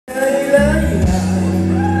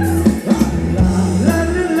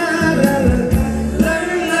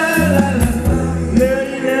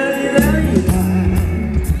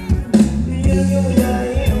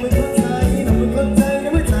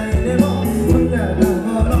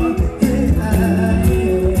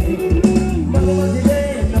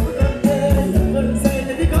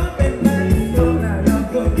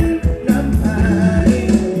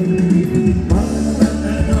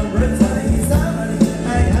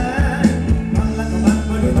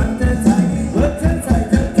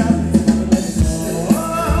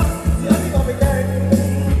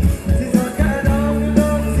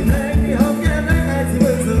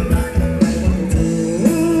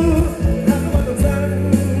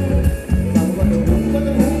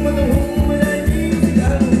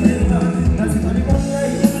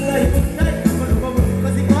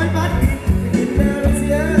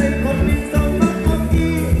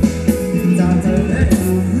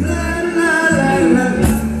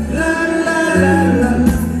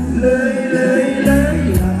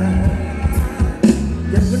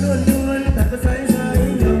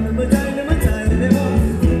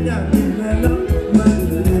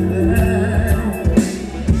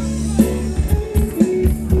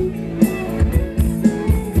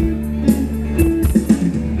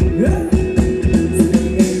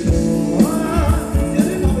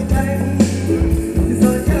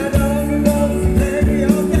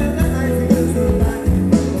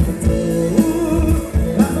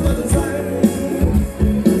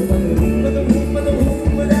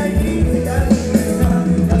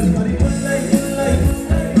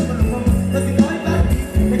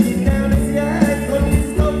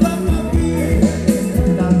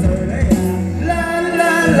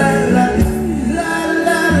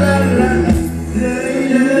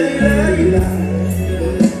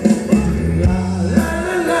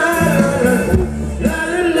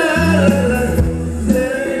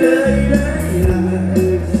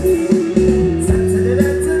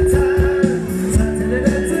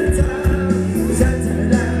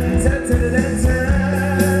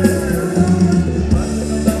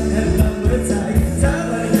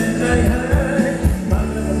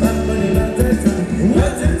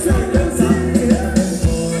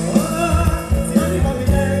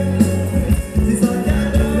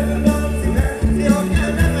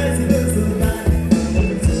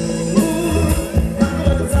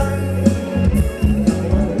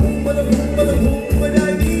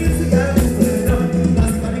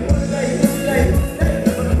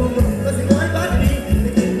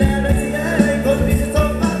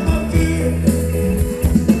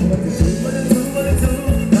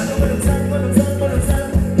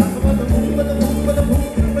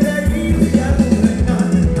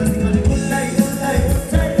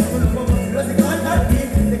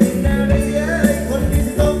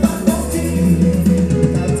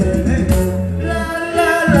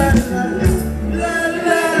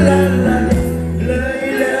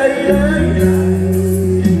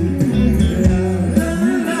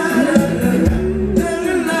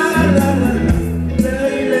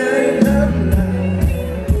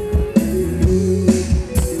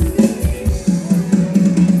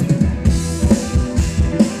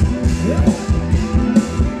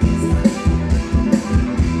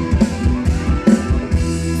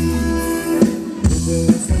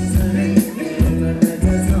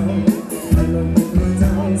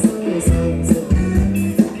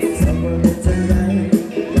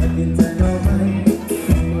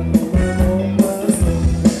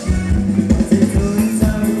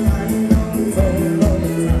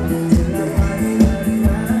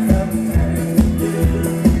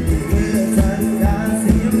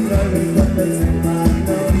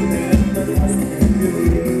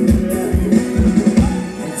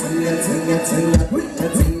Hãy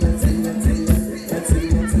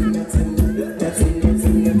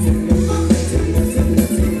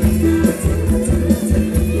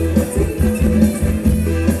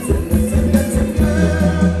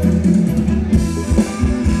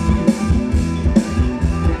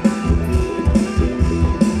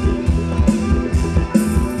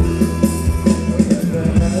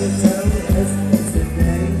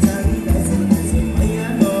subscribe cho kênh Ghiền Mì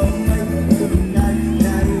Gõ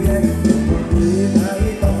để không bỏ lỡ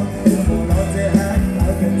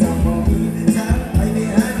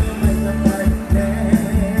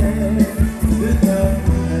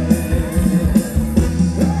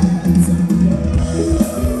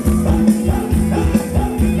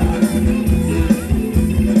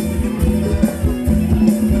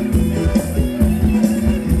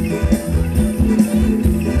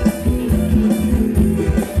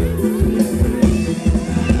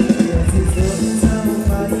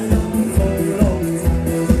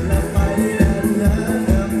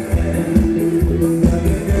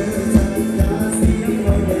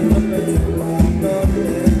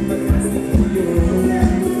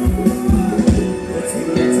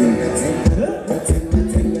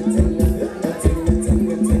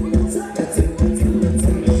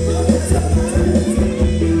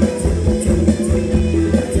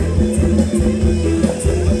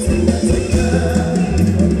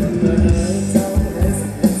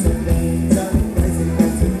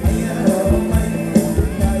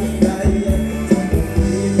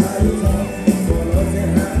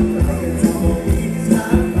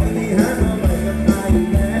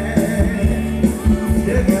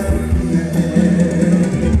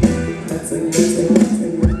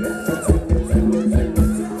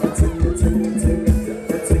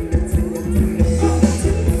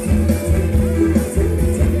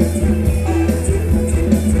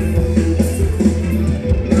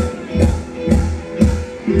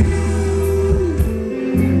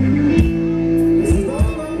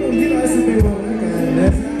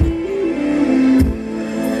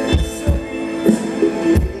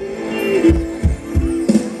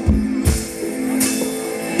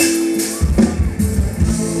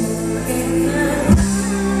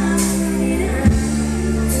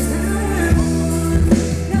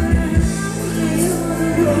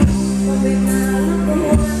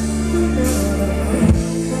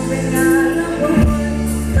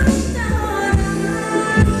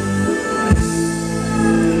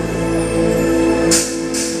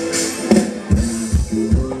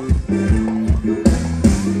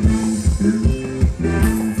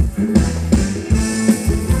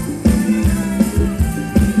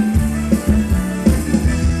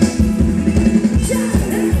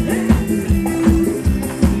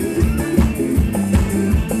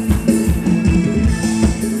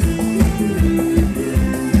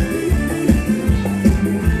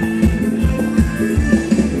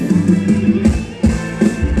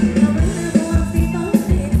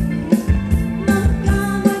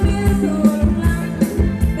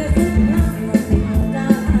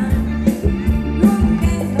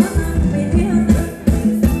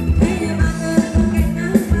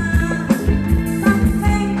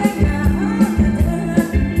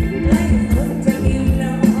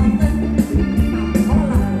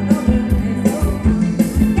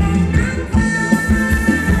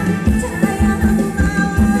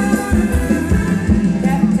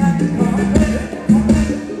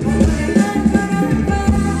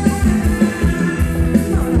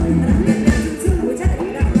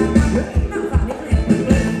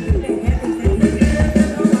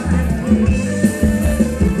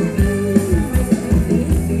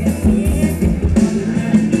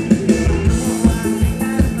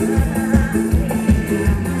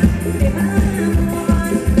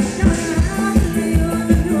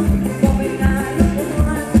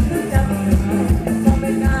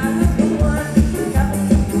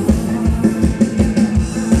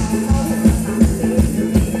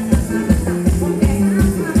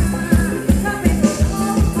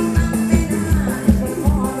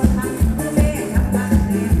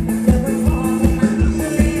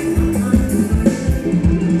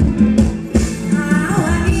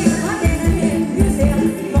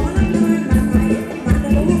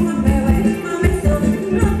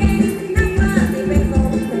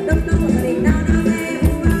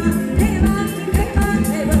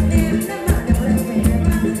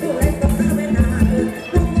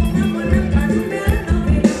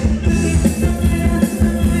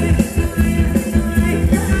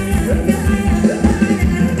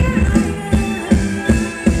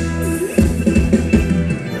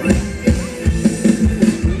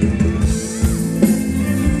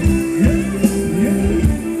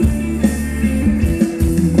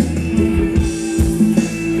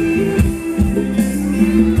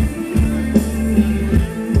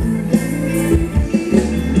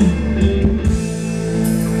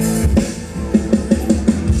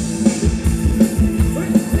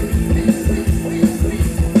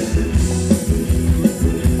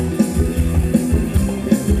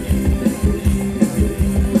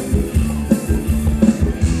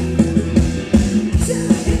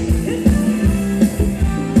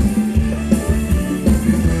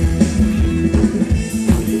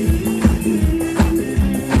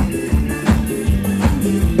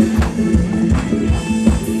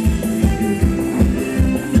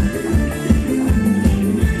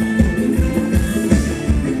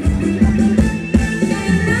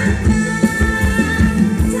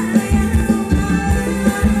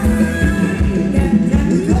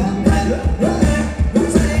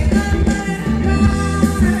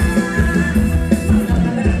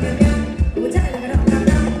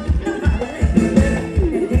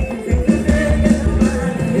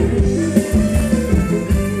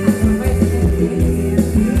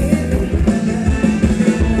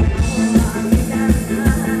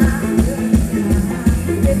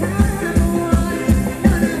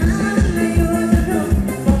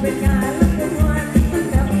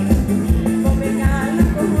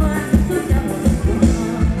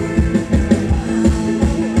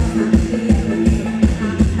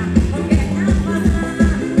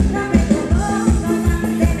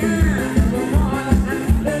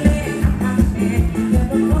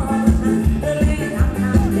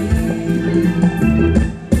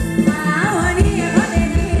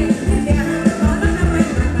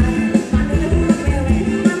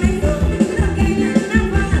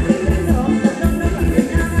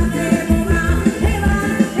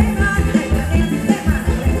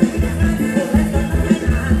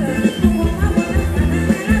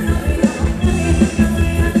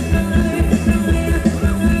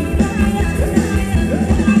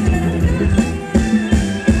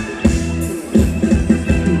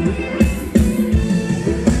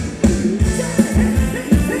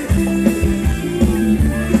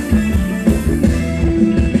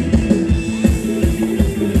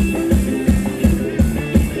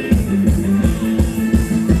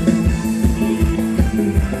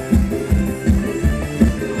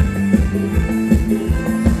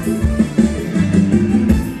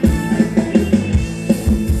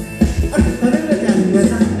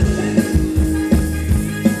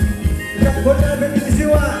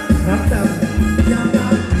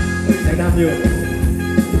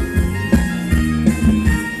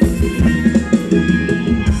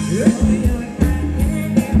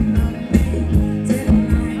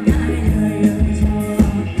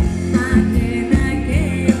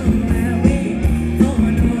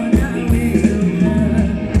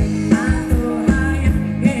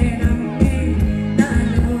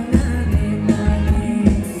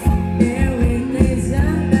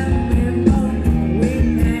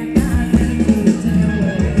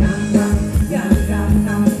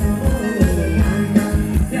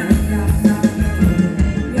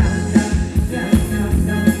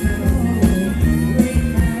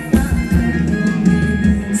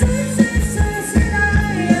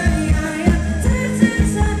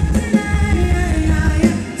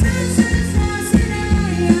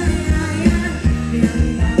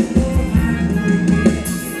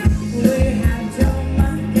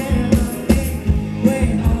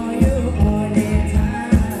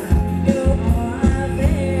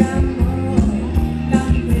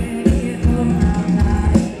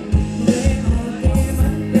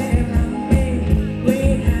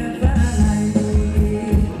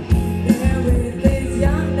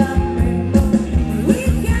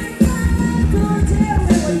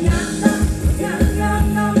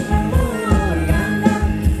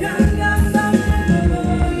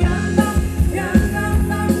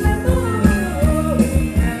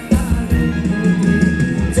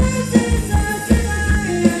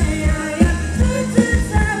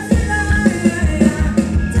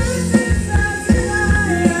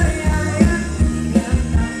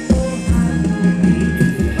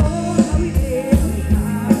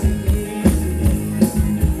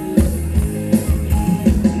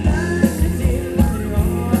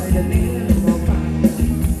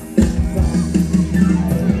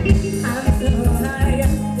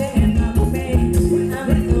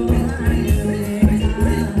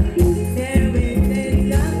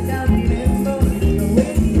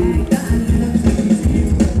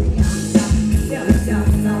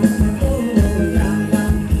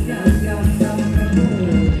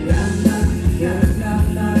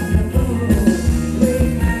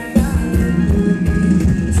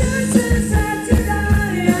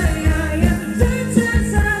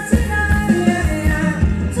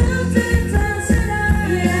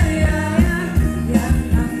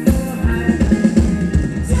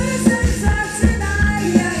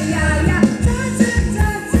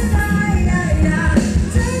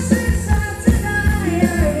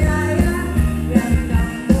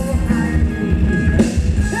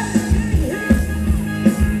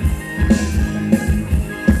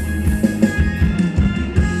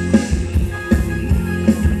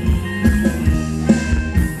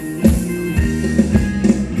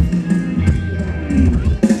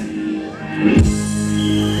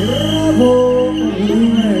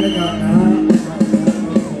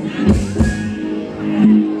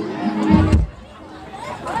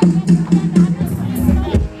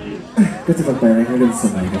ไปแล้วก็เรื่องส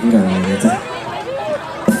มัยกับพวกเราเลยนะจ๊ะ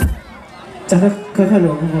จะค่อยๆล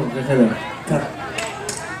งครับผมค่อยๆลงครับ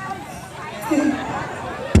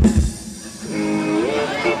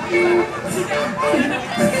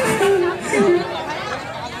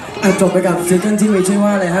จบไปกับซิงเกิลที่มีชื่อว่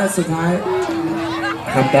าอะไรฮะสุดท้าย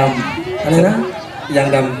ครับดำอะไรนะยาง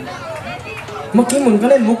ดำเมื่อกี้มึงก็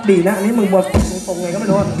เล่นมุกดีนะอันนี้มึงบอกตรงไงก็ไม่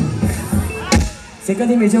รู้ซิงเกิล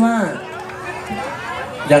ที่มีชื่อว่า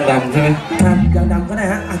ยางดำใช่ไหมครับยางดำก็ได้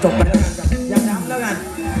ฮะจบไปแล้วกันยางดำแล้วกัน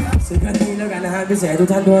ซิงเกิลนี้แล้วกันนะฮะพิเศษทุก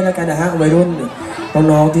ท่านด้วยแล้วกันนะฮะวัยรุ่น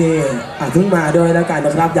น้องๆที่เพิ่งมาด้วยแล้วกันน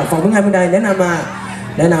ะครับอยากฟังผลงานเพลงใดแนะนำม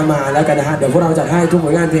าแล้วกันนะฮะเดี๋ยวพวกเราจัดให้ทุกผ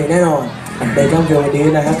ลงานเพลงแน่นอนในค่ำคืนวันนี้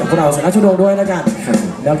นะครับกับพวกเราสารชุดงด้วยแล้วกัน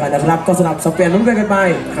แล้วกันนะครับก็สลับสับเปลี่ยนรุ่นกันไป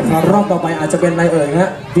รอบต่อไปอาจจะเป็นอะไรเอ่ยฮ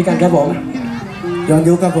ะพี่กันครับผมย้อน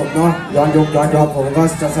ยุคครับผมเนาะย้อนยุคผมก็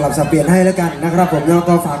จะสลับสับเปลี่ยนให้แล้วกันนะครับผมเนาะ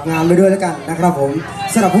ก็ฝากงานไปด้วยแล้วกันนะครับผม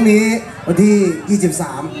สำหรับพรุ่งนี้วันที่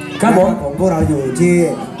23ครับผมพวกเราอยู่ที่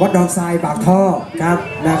วัดดอนทรายปากท่อครับ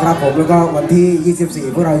นะครับผมแล้วก็วันที่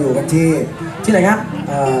24พวกเราอยู่กันที่ไหนครับ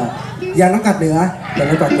ยางน้ำกัดเหนือยาง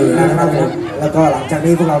น้ำกัดเหนือนะครับผมแล้วก็หลังจาก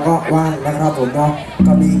นี้พวกเราก็ว่างนะครับผมเนาะ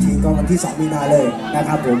ก็มีทีก็วันที่2 มีนาเลยนะค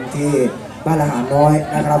รับผมที่บ้านละหารน้อย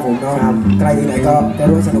นะครับผมเนาะใกล้ที่ไหนก็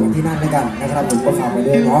ร่วมสนุกกันที่นั่นด้วยกันนะครับผมก็ฝากไป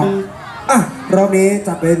ด้วยเนาะรอบนี้จ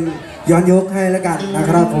ะเป็นย้อนยุคให้แล้วกันนะ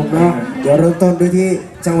ครับผมเนาะเดี๋ยวเริ่มต้นด้วยที่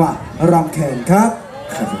จังหวะรำแขนครับ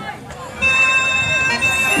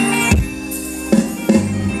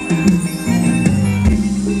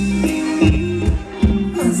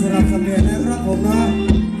สำหรับคำเรียนนะครับผมเนาะ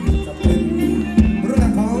จะเป็นรูปแบ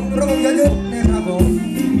บของระบบย้อนยุคนะครับผม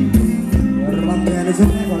รำแขนในช่วง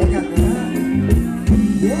แรกก่อนแล้วกันนะ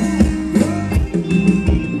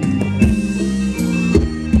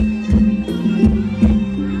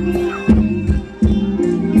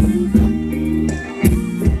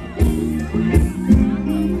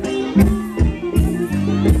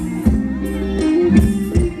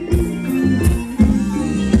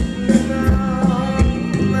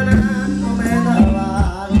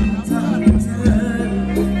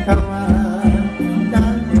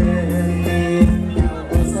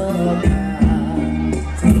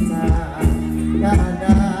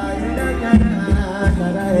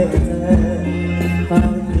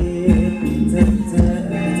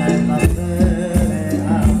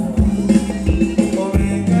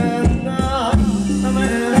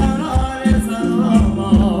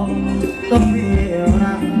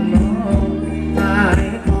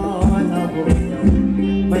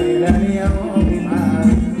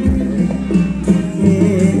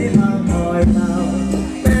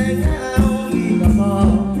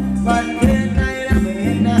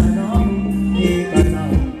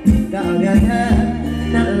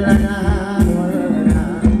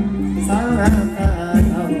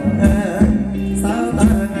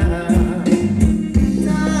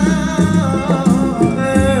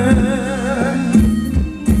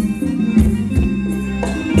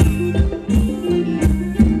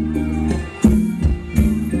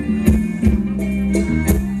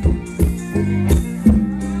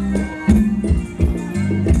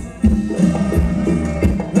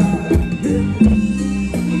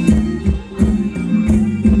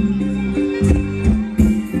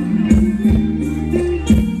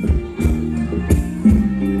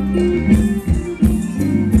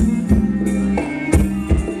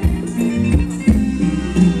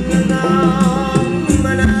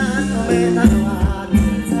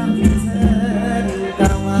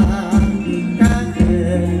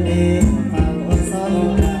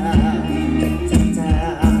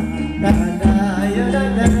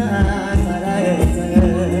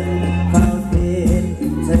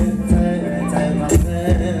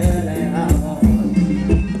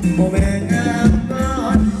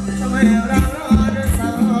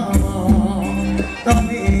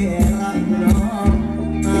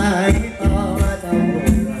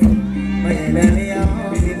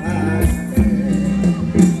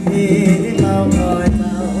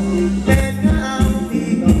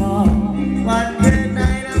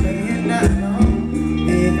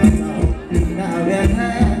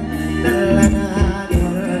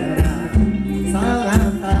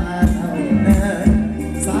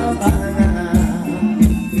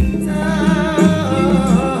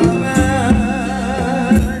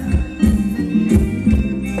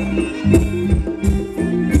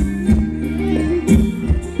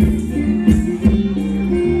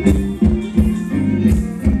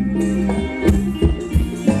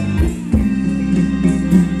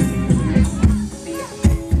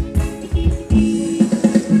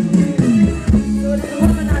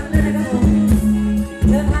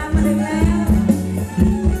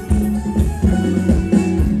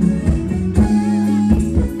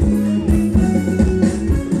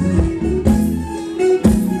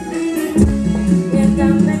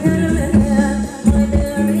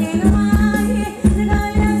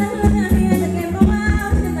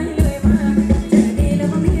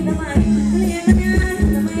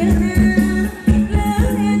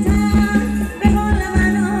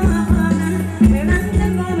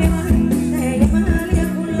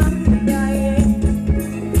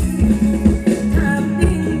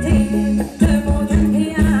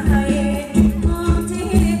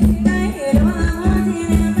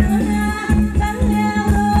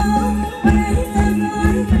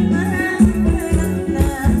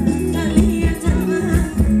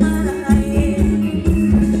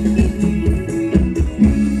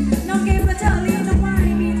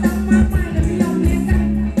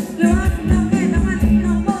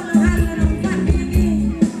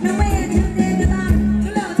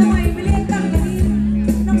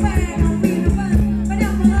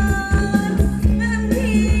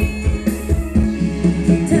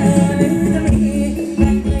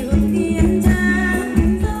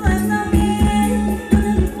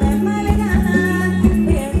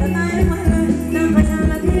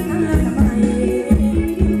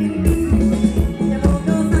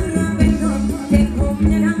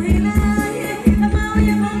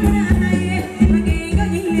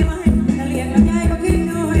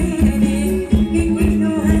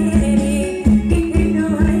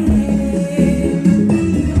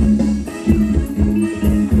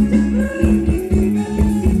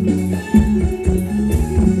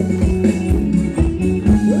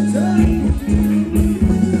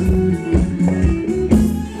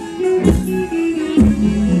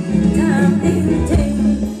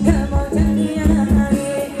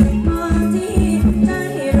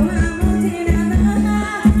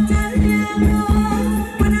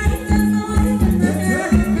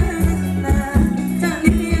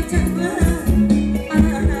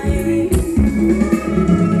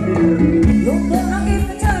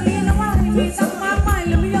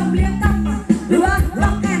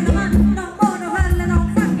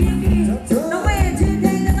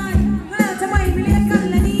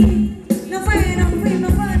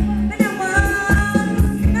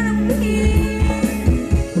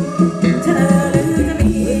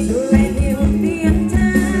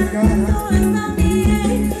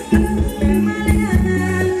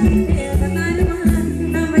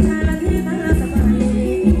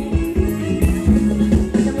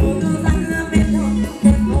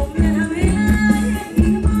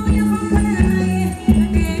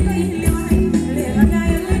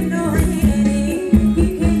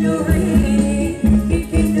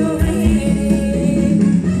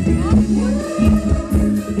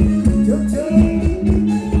Chúc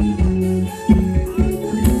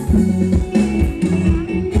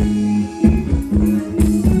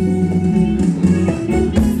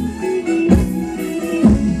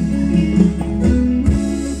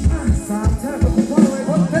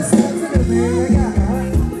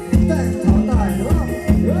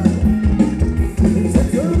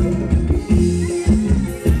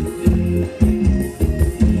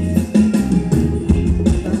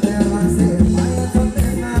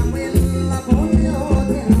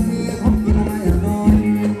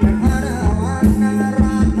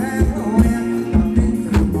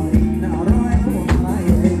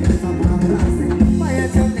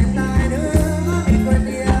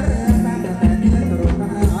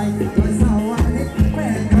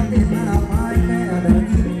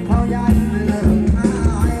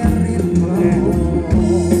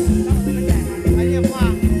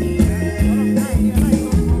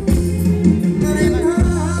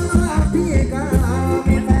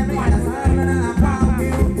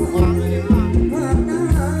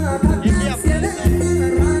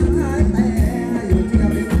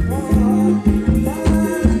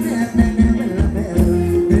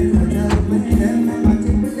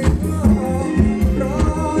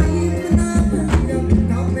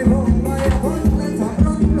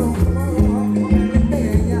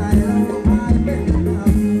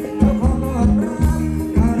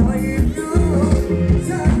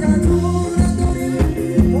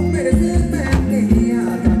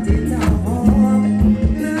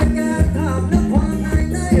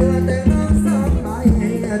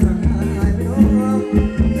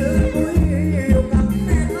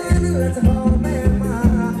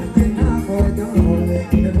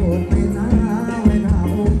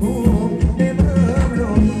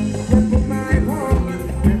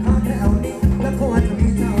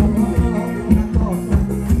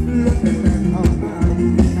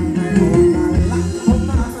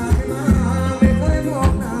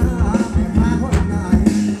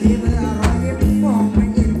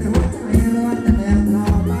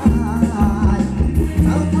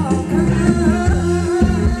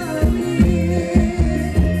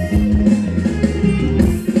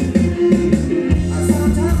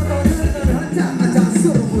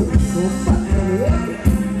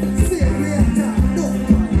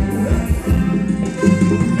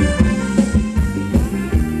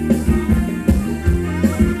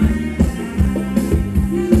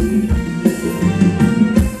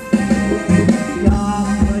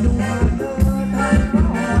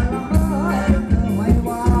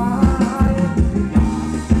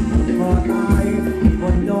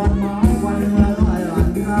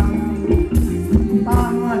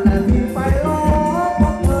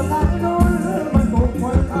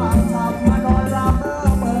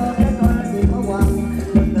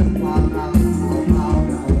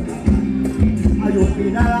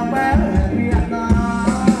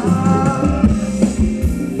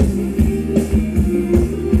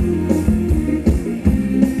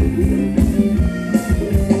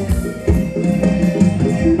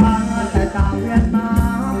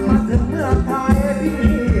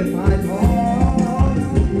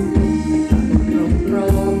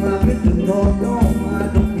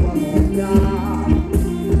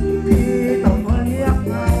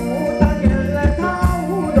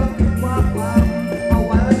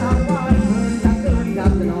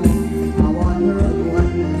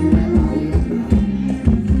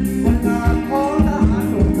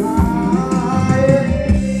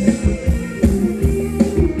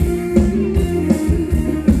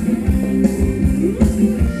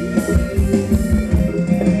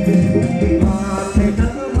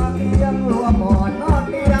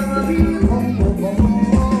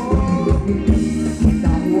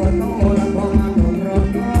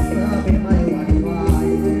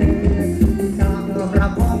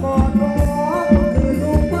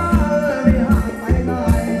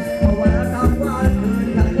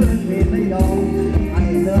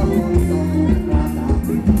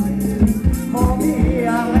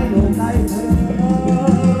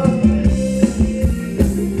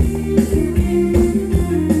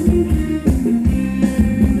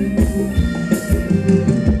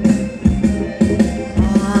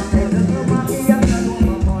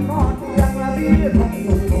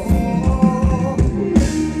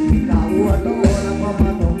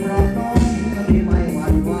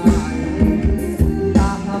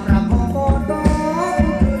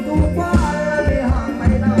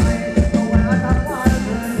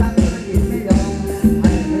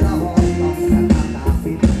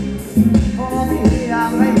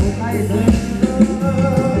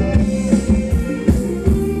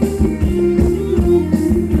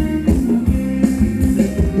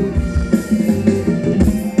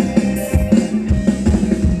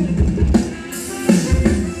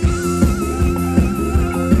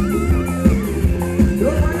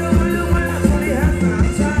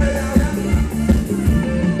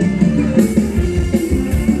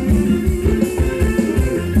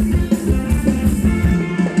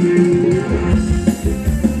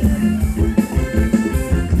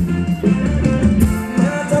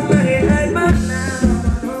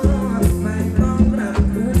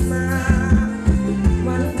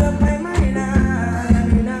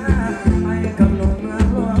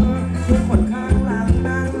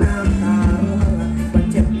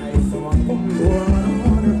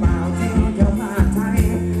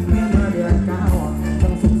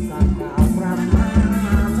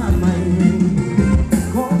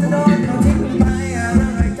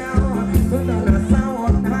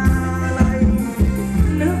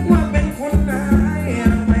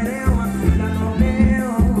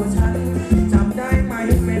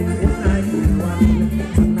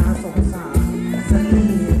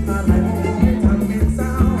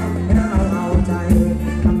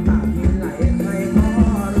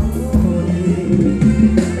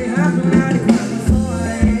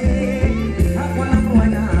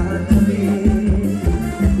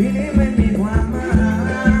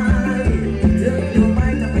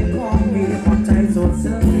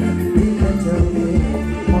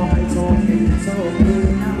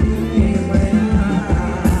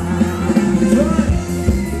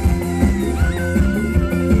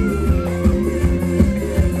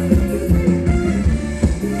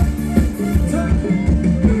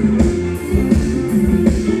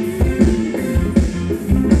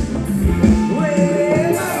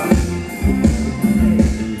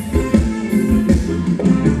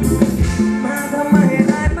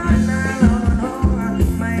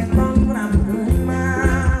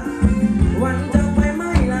มันจะไปไ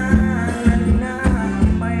ม่ลาเงินหน้า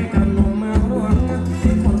ไปกับหนุ่มเมืองหลวง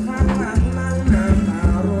ที่คนข้างหลังนั่งน้ำตา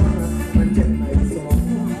ร่วงมันเจ็บในสมอง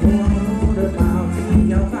รู้หรือเปล่าที่เ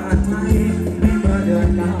กี่ยวขาดใจเมื่อเดือน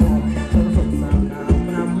เก้าจนสุดสาวดาว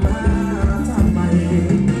นำมาทำไม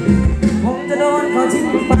คงจะโดนเขาทิ้ง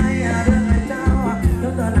ไปเรื่องไอ้เจ้าเรื่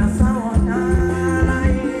องเกิดเศร้าอะไร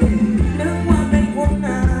นึกว่าเป็นคนไหน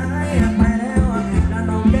ไปแล้วแล้ว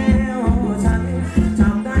น้องแก้วฉันจ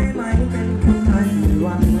ำได้ไหมเป็นคนไทย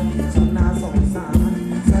วันฉันน่าสงสาร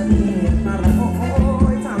สนิทอะไรโอ้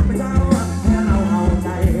ยจำไปเจ้าแค่เราเอาใจ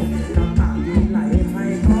น้ำตายิ่งไหลให้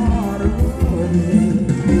ก็รู้ดี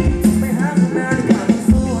ไม่หาคนนั้นอย่าง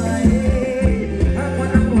สวยหากว่า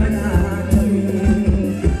น้ำรวยน่าจะมี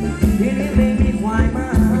ที่นี่ไม่มีควายมา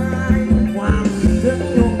ความถึง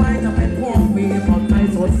อยู่ไปจะเป็นพวกมีปลอดภัย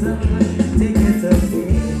สดชื่นที่เกิดเจอที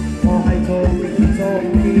ขอให้โชค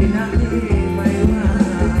ดีนะที่ไม่ว่า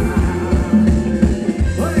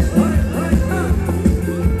เฮ้ยเฮ้ยเฮ้ย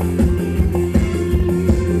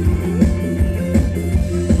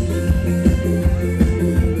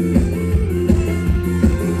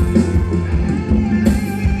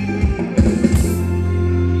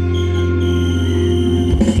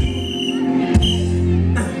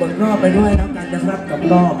บนรอบไปด้วยแล้วกันนะครับกับ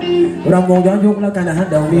รอบรำวงย้อนยุคแล้วกันนะฮะ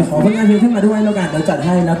เดี๋ยวมีขอผลงานเพลงขึ้นมาด้วยแล้วกันเดี๋ยวจัดใ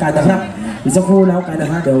ห้แล้วกันนะครับอีกสักครู่แล้วกันนะ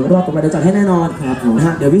ฮะเดี๋ยวรอบต่อไปเดี๋ยวจัดให้แน่นอนครับนะฮ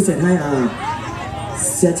ะเดี๋ยวพิเศษให้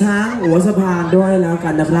เสียช้างหัวสะพานด้วยแล้วกั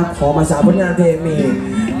นนะครับขอมาสามผลงานเพลงมี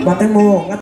วัดแตงโม